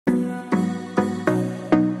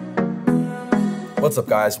What's up,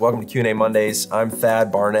 guys? Welcome to Q&A Mondays. I'm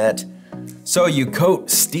Thad Barnette. So you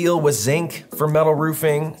coat steel with zinc for metal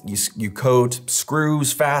roofing. You coat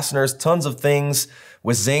screws, fasteners, tons of things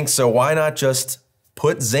with zinc. So why not just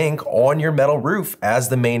put zinc on your metal roof as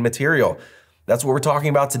the main material? That's what we're talking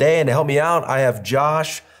about today. And to help me out, I have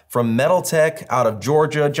Josh from MetalTech out of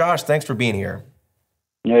Georgia. Josh, thanks for being here.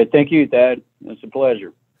 Yeah, thank you, Thad. It's a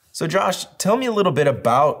pleasure. So Josh, tell me a little bit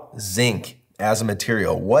about zinc as a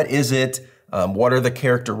material. What is it? What are the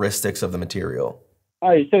characteristics of the material? All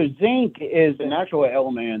right, so zinc is a natural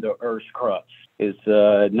element in the Earth's crust. It's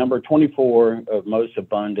number 24 of most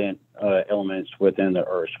abundant elements within the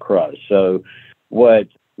Earth's crust. So what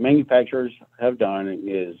manufacturers have done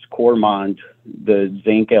is core mined the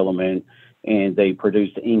zinc element, and they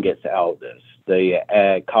produce ingots out of this. They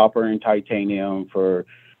add copper and titanium for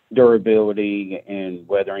durability and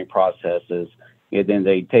weathering processes. And then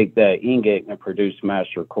they take that ingot and produce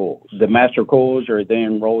master coils. The master coils are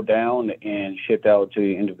then rolled down and shipped out to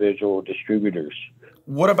individual distributors.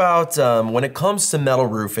 What about when it comes to metal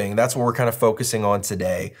roofing? That's what we're kind of focusing on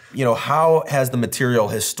today. You know, how has the material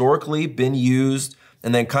historically been used?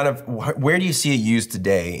 And then kind of where do you see it used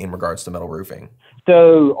today in regards to metal roofing?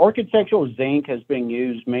 So architectural zinc has been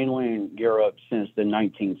used mainly in Europe since the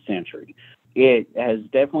 19th century. It has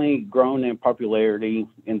definitely grown in popularity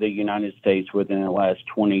in the United States within the last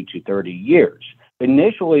 20 to 30 years.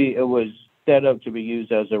 Initially, it was set up to be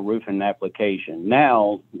used as a roofing application.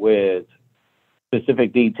 Now, with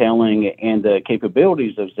specific detailing and the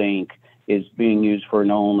capabilities of zinc, it's being used for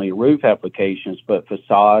not only roof applications, but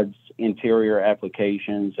facades, interior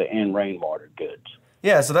applications, and rainwater goods.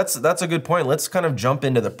 Yeah, so that's a good point. Let's kind of jump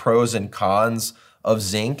into the pros and cons of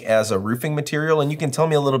zinc as a roofing material, and you can tell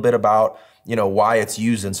me a little bit about, you know, why it's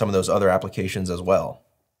used in some of those other applications as well.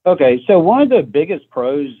 Okay, so one of the biggest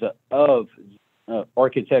pros of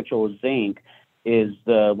architectural zinc is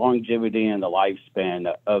the longevity and the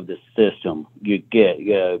lifespan of the system you get.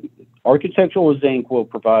 Architectural zinc will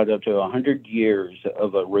provide up to 100 years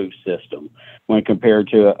of a roof system when compared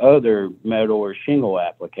to other metal or shingle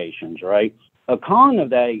applications, right? A con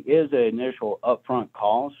of that is the initial upfront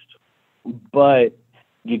cost, but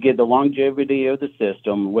you get the longevity of the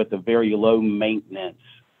system with a very low maintenance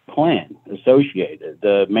plan associated.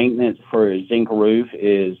 The maintenance for a zinc roof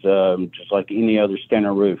is just like any other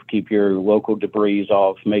standard roof. Keep your local debris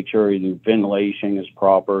off, make sure your ventilation is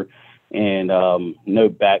proper, and no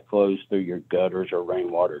backflows through your gutters or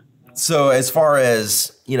rainwater. So as far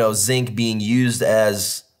as, you know, zinc being used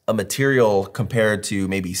as a material compared to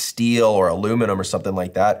maybe steel or aluminum or something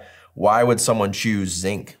like that, why would someone choose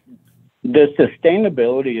zinc? The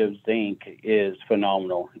sustainability of zinc is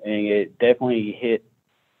phenomenal, and it definitely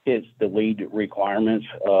hits the lead requirements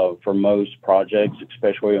for most projects,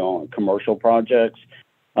 especially on commercial projects.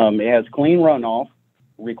 It has clean runoff,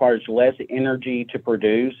 requires less energy to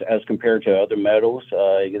produce as compared to other metals.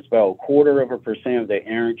 It's about 0.25% of the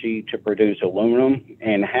energy to produce aluminum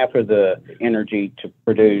and half of the energy to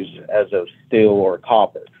produce as of steel or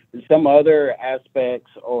copper. Some other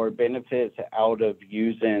aspects or benefits out of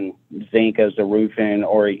using zinc as a roofing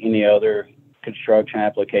or any other construction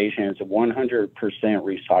application is 100%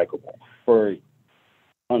 recyclable. For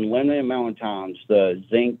unlimited amount of times, the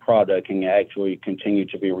zinc product can actually continue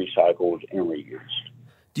to be recycled and reused.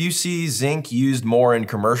 Do you see zinc used more in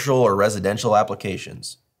commercial or residential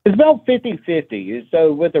applications? It's about 50-50.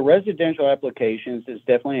 So with the residential applications, it's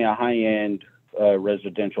definitely a high-end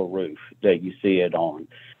residential roof that you see it on.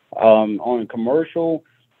 On commercial,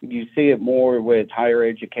 you see it more with higher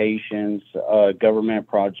educations, government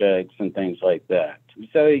projects, and things like that.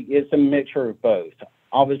 So it's a mixture of both.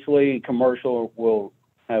 Obviously, commercial will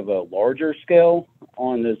have a larger scale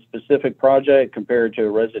on the specific project compared to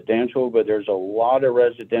residential, but there's a lot of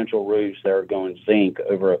residential roofs that are going zinc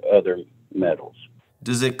over other metals.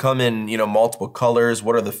 Does it come in, you know, multiple colors?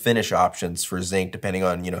 What are the finish options for zinc depending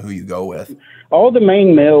on, you know, who you go with? All the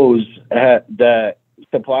main mills that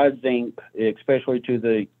supply zinc, especially to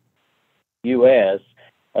the U.S.,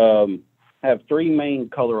 have three main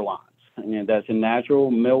color lines. And that's a natural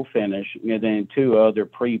mill finish, and then two other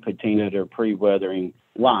pre-patinaed or pre-weathering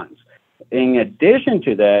lines. In addition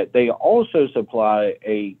to that, they also supply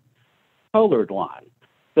a colored line.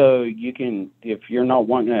 So you can, if you're not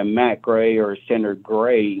wanting a matte gray or a standard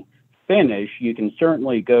gray finish, you can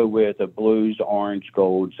certainly go with a blues, orange,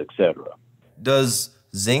 golds, etc. Does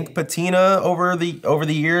zinc patina over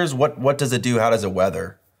the years? What does it do? How does it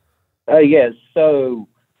weather? Yes. So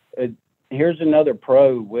here's another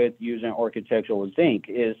pro with using architectural zinc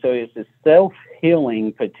it's a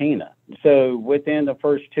self-healing patina. So within the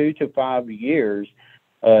first 2 to 5 years,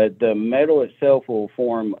 the metal itself will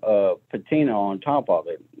form a patina on top of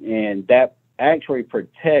it, and that actually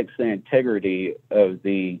protects the integrity of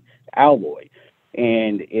the alloy.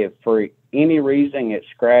 And if for any reason it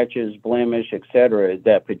scratches, blemish, etc.,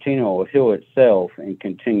 that patina will heal itself and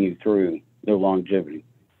continue through the longevity.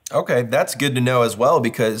 Okay, that's good to know as well,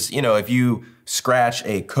 because, you know, if you scratch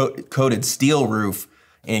a coated steel roof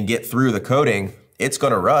and get through the coating, it's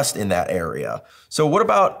going to rust in that area. So what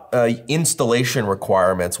about installation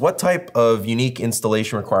requirements? What type of unique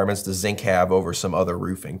installation requirements does Zinc have over some other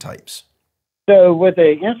roofing types? So with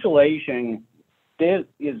the installation, it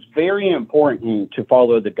is very important to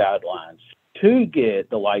follow the guidelines to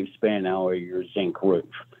get the lifespan out of your zinc roof.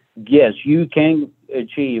 Yes, you can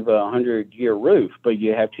achieve a 100-year roof, but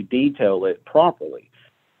you have to detail it properly.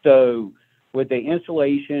 So with the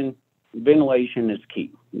installation, ventilation is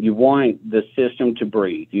key. You want the system to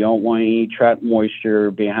breathe. You don't want any trapped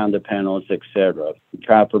moisture behind the panels, etc.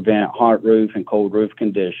 Try to prevent hot roof and cold roof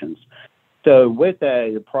conditions. So with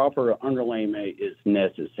that, the proper underlayment is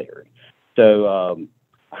necessary. So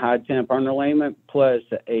high temp underlayment plus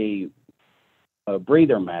a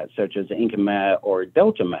breather mat, such as Inca mat or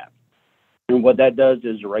Delta mat. And what that does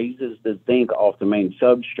is raises the zinc off the main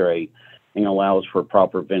substrate and allows for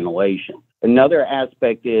proper ventilation. Another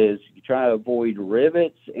aspect is you try to avoid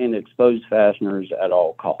rivets and exposed fasteners at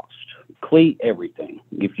all costs. Cleat everything.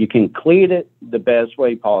 If you can cleat it the best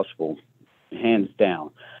way possible, hands down.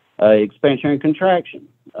 Expansion and contraction.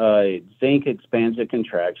 Zinc expands and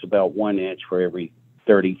contracts about 1 inch for every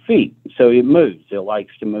 30 feet. So it moves. It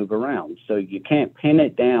likes to move around. So you can't pin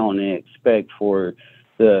it down and expect for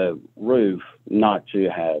the roof not to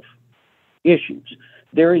have issues.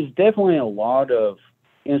 There is definitely a lot of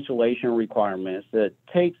installation requirements that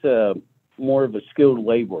takes more of a skilled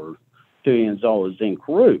laborer to install a zinc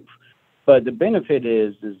roof. But the benefit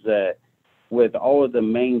is that with all of the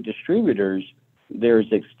main distributors,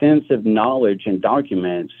 there's extensive knowledge and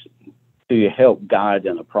documents to help guide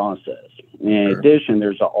in the process. In addition,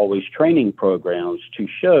 there's always training programs to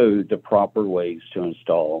show the proper ways to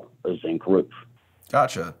install a zinc roof.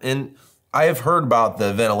 Gotcha. And I have heard about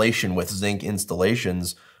the ventilation with zinc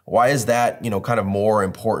installations. Why is that, kind of more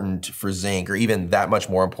important for zinc, or even that much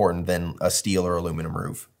more important than a steel or aluminum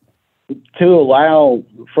roof? To allow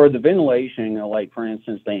for the ventilation, like for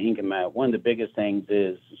instance, the Inca mat, one of the biggest things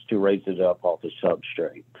is to raise it up off the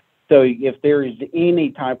substrate. So if there is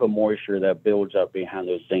any type of moisture that builds up behind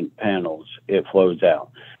those zinc panels, it flows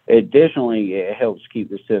out. Additionally, it helps keep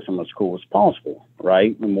the system as cool as possible,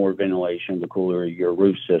 right? The more ventilation, the cooler your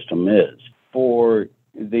roof system is. For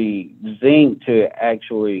the zinc to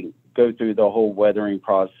actually go through the whole weathering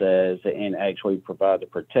process and actually provide the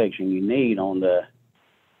protection you need on the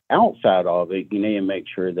outside of it, you need to make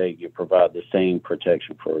sure that you provide the same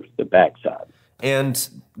protection for the backside. And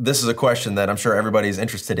this is a question that I'm sure everybody's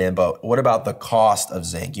interested in, but what about the cost of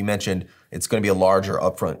zinc? You mentioned it's going to be a larger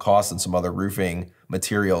upfront cost than some other roofing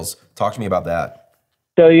materials. Talk to me about that.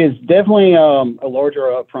 So it's definitely a larger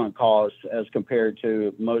upfront cost as compared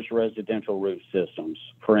to most residential roof systems.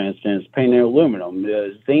 For instance, painted aluminum.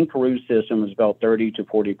 The zinc roof system is about 30 to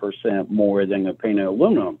 40% more than a painted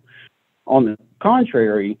aluminum. On the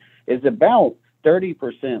contrary, it's about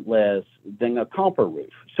 30% less than a copper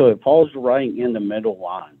roof. So it falls right in the middle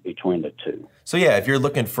line between the two. So yeah, if you're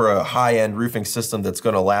looking for a high-end roofing system that's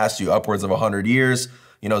going to last you upwards of 100 years,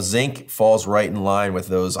 zinc falls right in line with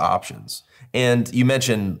those options. And you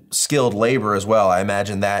mentioned skilled labor as well. I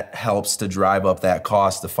imagine that helps to drive up that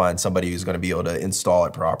cost to find somebody who's going to be able to install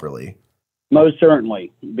it properly. Most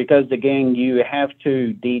certainly, because again, you have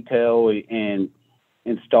to detail and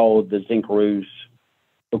install the zinc roofs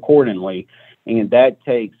accordingly, and that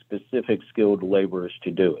takes specific skilled laborers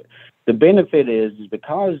to do it. The benefit is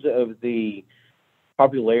because of the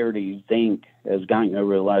popularity zinc has gotten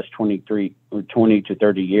over the last 20 to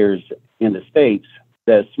 30 years in the States,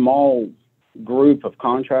 that small group of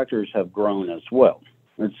contractors have grown as well.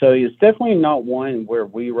 And so it's definitely not one where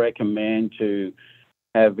we recommend to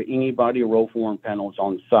have anybody roll form panels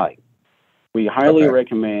on site. We highly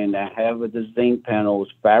recommend to have the zinc panels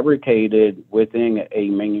fabricated within a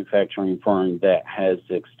manufacturing firm that has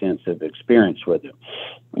extensive experience with it.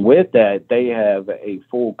 With that, they have a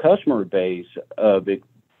full customer base of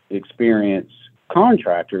experienced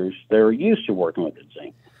contractors that are used to working with the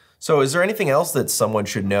zinc. So is there anything else that someone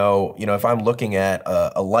should know, if I'm looking at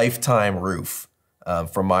a lifetime roof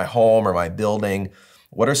from my home or my building,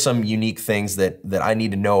 what are some unique things that I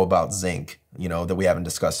need to know about zinc, that we haven't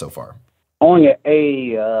discussed so far? On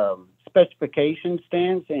a specification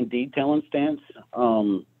stance and detailing stance,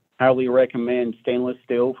 highly recommend stainless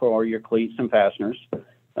steel for all your cleats and fasteners.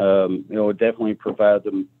 It will definitely provide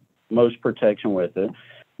the most protection with it.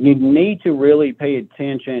 You need to really pay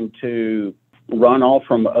attention to runoff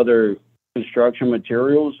from other construction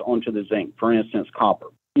materials onto the zinc, for instance, copper.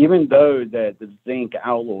 Even though that the zinc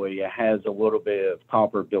alloy has a little bit of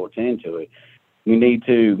copper built into it, you need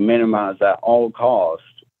to minimize at all costs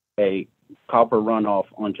a copper runoff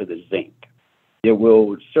onto the zinc. It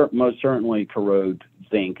will most certainly corrode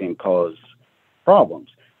zinc and cause problems.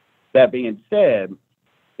 That being said,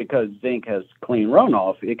 because zinc has clean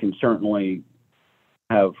runoff, it can certainly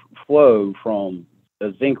have flow from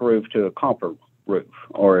a zinc roof to a copper roof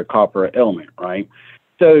or a copper element, right?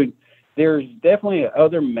 So there's definitely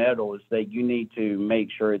other metals that you need to make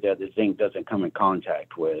sure that the zinc doesn't come in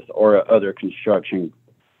contact with, or other construction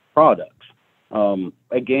products.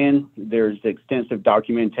 Again, there's extensive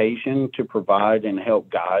documentation to provide and help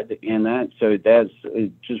guide in that. So that's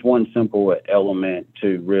just one simple element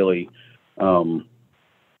to really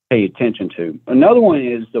pay attention to. Another one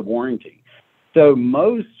is the warranty. So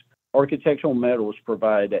most architectural metals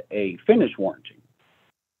provide a finish warranty,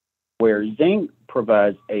 where zinc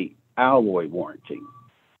provides a alloy warranty.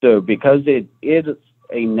 So because it is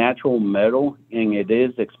a natural metal and it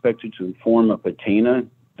is expected to form a patina,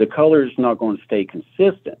 the color is not going to stay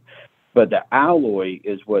consistent, but the alloy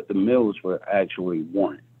is what the mills will actually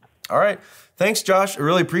want. All right. Thanks, Josh. I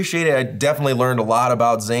really appreciate it. I definitely learned a lot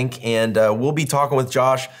about zinc, and we'll be talking with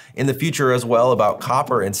Josh in the future as well about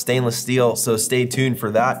copper and stainless steel, so stay tuned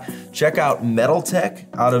for that. Check out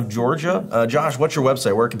MetalTech out of Georgia. Josh, what's your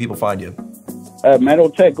website? Where can people find you?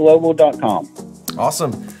 MetalTechGlobal.com.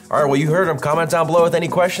 Awesome. All right, well, you heard him. Comment down below with any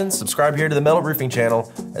questions. Subscribe here to the Metal Roofing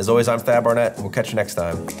channel. As always, I'm Thad Barnette, and we'll catch you next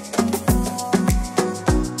time.